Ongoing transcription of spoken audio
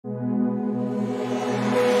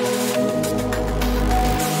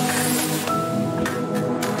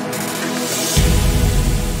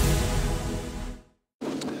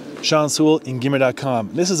Sean Sewell in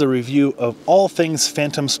Gamer.com. This is a review of all things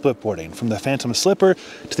Phantom Splitboarding, from the Phantom Slipper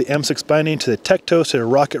to the M6 binding to the tech toes to the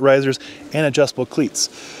rocket risers and adjustable cleats.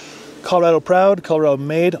 Colorado proud, Colorado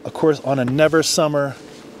made, of course on a never summer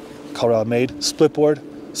Colorado made splitboard.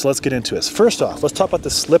 So let's get into this. First off, let's talk about the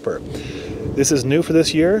slipper. This is new for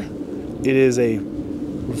this year. It is a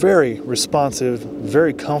very responsive,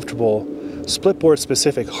 very comfortable splitboard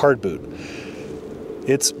specific hard boot.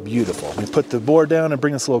 It's beautiful. Let me put the board down and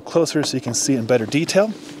bring this a little closer so you can see it in better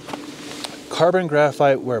detail. Carbon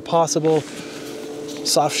graphite where possible.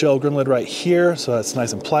 Soft shell grim lid right here, so that's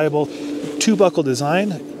nice and pliable. Two buckle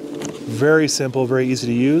design. Very simple, very easy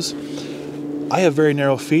to use. I have very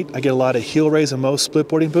narrow feet. I get a lot of heel raise in most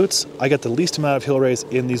splitboarding boots. I get the least amount of heel raise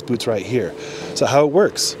in these boots right here. So how it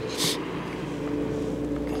works.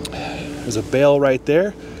 There's a bail right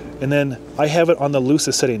there. And then I have it on the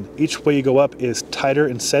loosest setting. Each way you go up is tighter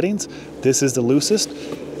in settings. This is the loosest,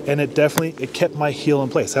 and it kept my heel in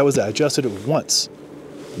place. That was it. I adjusted it once,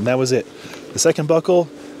 and that was it. The second buckle,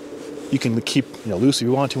 you can keep loose if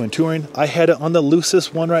you want to when touring. I had it on the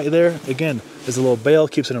loosest one right there. Again, there's a little bail,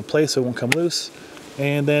 keeps it in place so it won't come loose.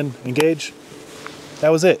 And then engage. That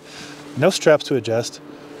was it. No straps to adjust.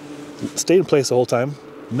 Stayed in place the whole time.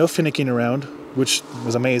 No finicking around, which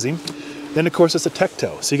was amazing. Then of course it's a tech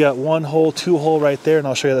toe. So you got one hole, two hole right there, and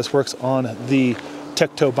I'll show you how this works on the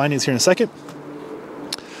tech toe bindings here in a second.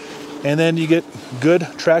 And then you get good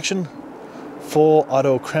traction, full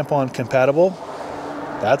auto crampon compatible.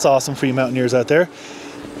 That's awesome for you mountaineers out there.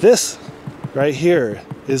 This right here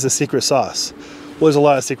is the secret sauce. Well, there's a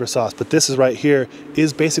lot of secret sauce, but this is right here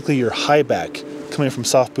is basically your high back coming from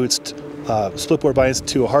soft boots, splitboard bindings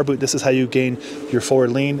to a hard boot. This is how you gain your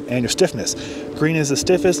forward lean and your stiffness. Green is the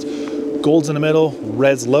stiffest. Gold's in the middle,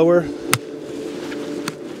 red's lower.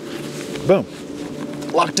 Boom.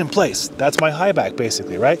 Locked in place. That's my high back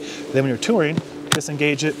basically, right? Then when you're touring,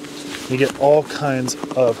 disengage it, you get all kinds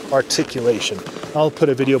of articulation. I'll put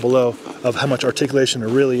a video below of how much articulation there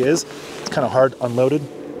really is. It's kind of hard unloaded.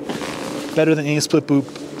 Better than any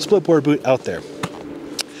splitboard boot out there.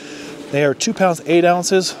 They are 2 pounds 8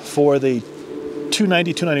 ounces for the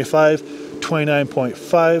 290, 295,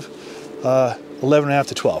 29.5. 11.5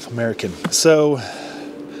 to 12 American. So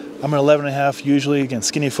I'm an 11.5 usually. Again,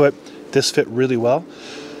 skinny foot. This fit really well,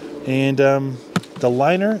 and the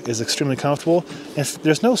liner is extremely comfortable. And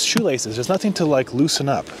there's no shoelaces. There's nothing to like loosen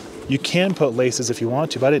up. You can put laces if you want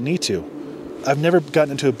to, but I didn't need to. I've never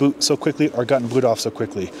gotten into a boot so quickly or gotten boot off so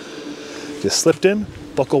quickly. Just slipped in,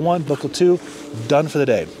 buckle one, buckle two, done for the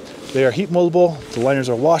day. They are heat moldable. The liners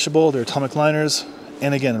are washable. They're atomic liners.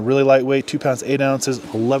 And again, really lightweight, 2 pounds 8 ounces,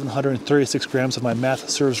 1,136 grams if my math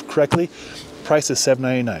serves correctly. Price is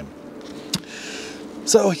 $7.99.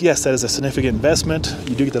 So yes, that is a significant investment.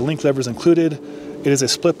 You do get the link levers included. It is a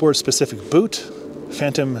splitboard specific boot.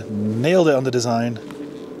 Phantom nailed it on the design.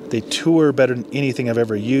 They tour better than anything I've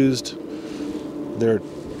ever used. They're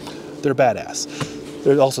badass.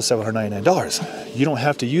 They're also $799. You don't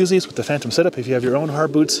have to use these with the Phantom setup. If you have your own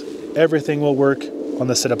hard boots, everything will work on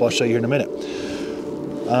the setup I'll show you here in a minute.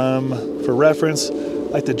 For reference,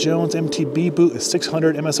 like the Jones MTB boot is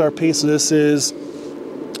 $600 MSRP, so this is,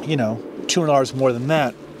 $200 more than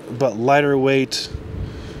that, but lighter weight,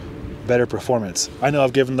 better performance. I know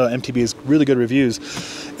I've given the MTBs really good reviews,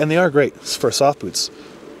 and they are great for soft boots.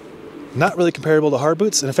 Not really comparable to hard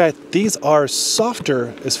boots, and in fact, these are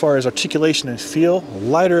softer as far as articulation and feel,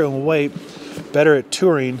 lighter in weight, better at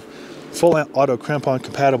touring, full auto crampon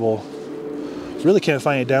compatible. Really can't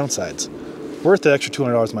find any downsides. Worth the extra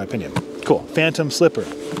 $200 in my opinion. Cool. Phantom slipper.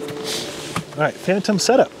 All right, Phantom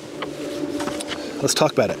setup. Let's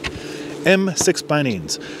talk about it. M6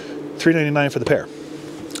 bindings, $3.99 for the pair.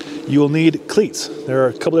 You will need cleats. There are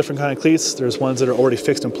a couple different kind of cleats. There's ones that are already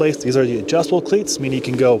fixed in place. These are the adjustable cleats, meaning you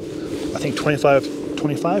can go, I think 25.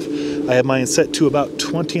 I have mine set to about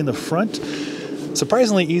 20 in the front.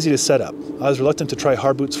 Surprisingly easy to set up. I was reluctant to try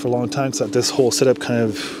hard boots for a long time because this whole setup kind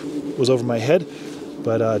of was over my head.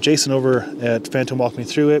 But Jason over at Phantom walked me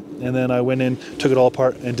through it, and then I went in, took it all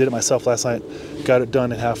apart, and did it myself last night. Got it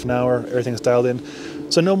done in half an hour. Everything's dialed in.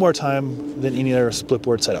 So no more time than any other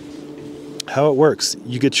splitboard setup. How it works,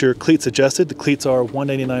 you get your cleats adjusted. The cleats are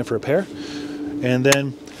 $199 for a pair. And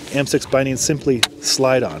then M6 bindings simply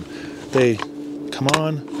slide on. They come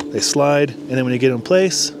on, they slide, and then when you get in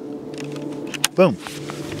place, boom,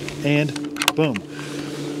 and boom.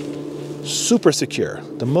 Super secure.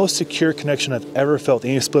 The most secure connection I've ever felt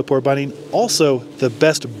in any splitboard binding. Also, the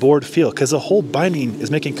best board feel, because the whole binding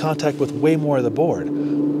is making contact with way more of the board.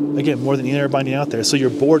 Again, more than any other binding out there. So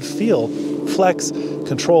your board feel, flex,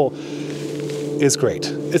 control is great.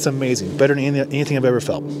 It's amazing. Better than anything I've ever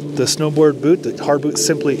felt. The snowboard boot, the hard boot,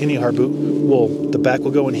 simply any hard boot, the back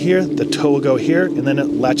will go in here, the toe will go here, and then it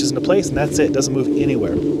latches into place, and that's it. It doesn't move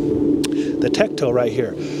anywhere. The tech toe right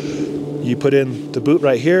here, you put in the boot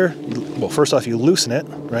right here. Well, first off, you loosen it,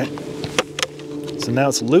 right? So now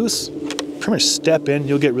it's loose. Pretty much step in.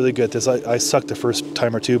 You'll get really good at this. I sucked the first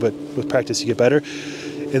time or two, but with practice you get better.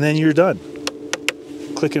 And then you're done.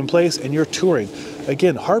 Click in place, and you're touring.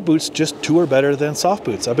 Again, hard boots just tour better than soft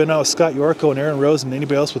boots. I've been out with Scott Yorko and Aaron Rose and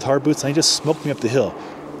anybody else with hard boots, and they just smoked me up the hill.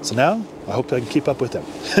 So now, I hope I can keep up with them,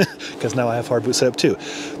 because now I have hard boots set up too.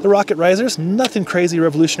 The rocket risers, nothing crazy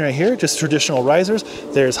revolutionary here, just traditional risers.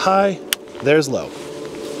 There's high, there's low.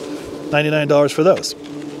 $99 for those.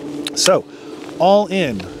 So, all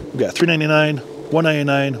in, we've got $399,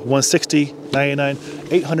 $199, $160, $99,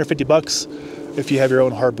 $850 if you have your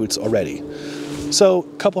own hard boots already. So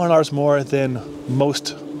a couple $100 more than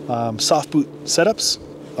most soft boot setups,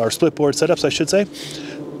 or split board setups I should say,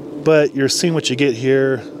 but you're seeing what you get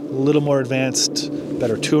here. A little more advanced,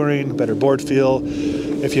 better touring, better board feel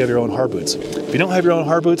if you have your own hard boots. If you don't have your own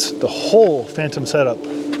hard boots, the whole Phantom setup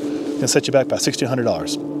can set you back by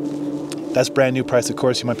 $1,600. That's brand new price, of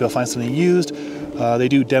course. You might be able to find something used. They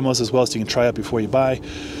do demos as well, so you can try it before you buy.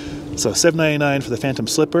 So $799 for the Phantom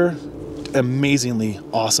Slipper, amazingly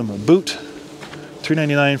awesome boot.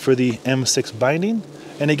 $399 for the M6 binding.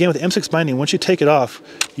 And again, with the M6 binding, once you take it off,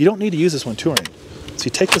 you don't need to use this when touring. So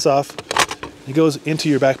you take this off, it goes into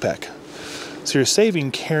your backpack. So you're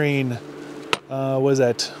saving carrying, what is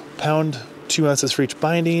that, pound, 2 ounces for each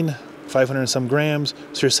binding, 500 and some grams.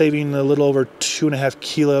 So you're saving a little over 2.5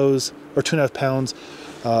 kilos, or 2.5 pounds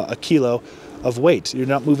a kilo of weight. You're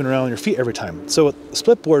not moving around on your feet every time. So with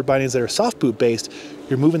split board bindings that are soft boot based,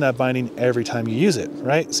 you're moving that binding every time you use it,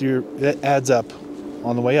 right? So that adds up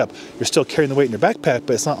on the way up. You're still carrying the weight in your backpack,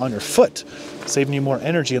 but it's not on your foot, saving you more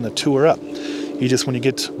energy on the tour up. You just, when you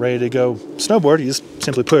get ready to go snowboard, you just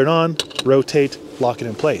simply put it on, rotate, lock it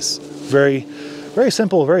in place. Very, very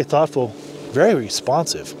simple, very thoughtful, very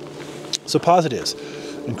responsive. So positives,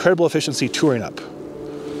 incredible efficiency touring up.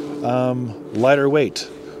 Lighter weight,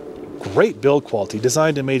 great build quality,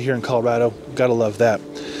 designed and made here in Colorado, gotta love that.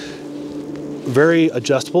 Very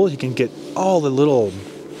adjustable, you can get all the little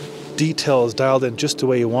details dialed in just the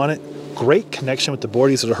way you want it. Great connection with the board.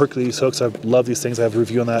 These are the Hercules hooks. I love these things. I have a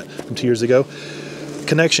review on that from 2 years ago.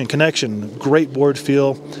 Connection, great board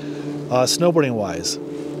feel. Snowboarding wise,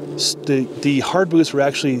 the hard boots were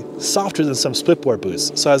actually softer than some split board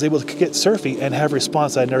boots, so I was able to get surfy and have a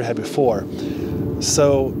response I'd never had before.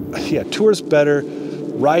 So yeah, tours better,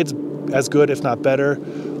 rides as good if not better,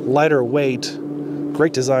 lighter weight,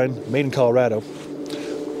 great design, made in Colorado.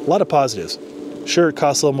 A lot of positives. Sure, it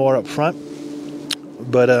costs a little more up front,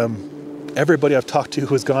 but everybody I've talked to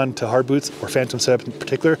who has gone to hard boots, or Phantom setup in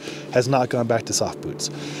particular, has not gone back to soft boots.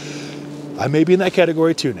 I may be in that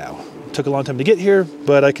category too now. It took a long time to get here,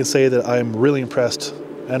 but I can say that I'm really impressed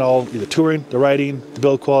and all the touring, the riding, the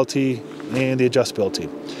build quality, and the adjustability.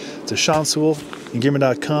 It's Sean Sewell,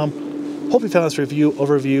 Gearman.com. Hope you found this review,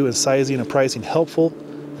 overview, and sizing and pricing helpful.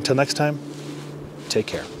 Until next time, take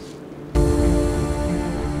care.